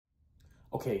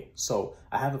Okay, so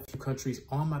I have a few countries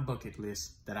on my bucket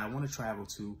list that I want to travel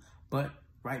to, but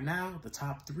right now, the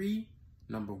top three,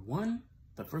 number one,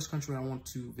 the first country I want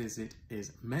to visit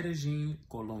is Medellin,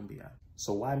 Colombia.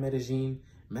 So why Medellin?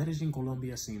 Medellin,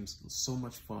 Colombia seems so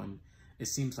much fun. It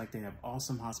seems like they have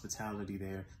awesome hospitality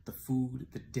there. The food,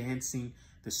 the dancing,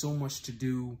 there's so much to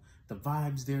do. The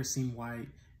vibes there seem right.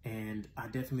 And I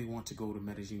definitely want to go to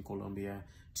Medellin, Colombia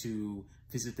to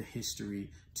visit the history,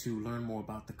 to learn more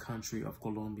about the country of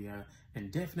Colombia.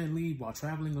 And definitely, while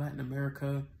traveling Latin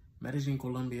America, Medellin,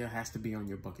 Colombia has to be on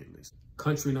your bucket list.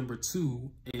 Country number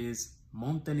two is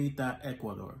Montañita,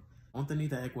 Ecuador.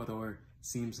 Montañita, Ecuador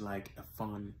seems like a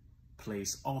fun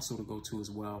place also to go to as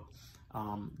well.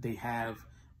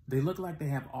 They look like they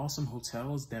have awesome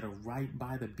hotels that are right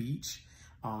by the beach.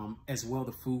 As well,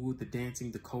 the food, the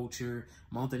dancing, the culture,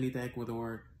 Montañita,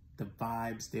 Ecuador, the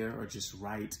vibes there are just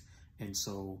right. And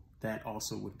so that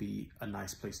also would be a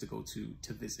nice place to go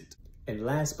to visit. And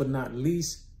last but not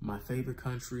least, my favorite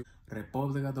country,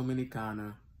 República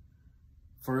Dominicana.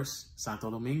 First, Santo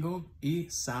Domingo y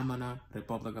Samana,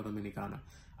 República Dominicana.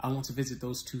 I want to visit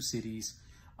those two cities.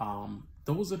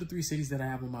 Those are the three cities that I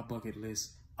have on my bucket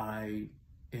list. I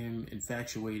am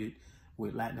infatuated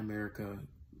with Latin America.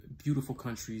 Beautiful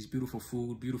countries, beautiful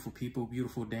food, beautiful people,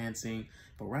 beautiful dancing.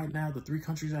 But right now, the three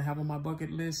countries I have on my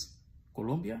bucket list,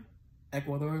 Colombia,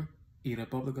 Ecuador, y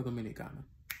República Dominicana.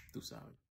 Tú sabes.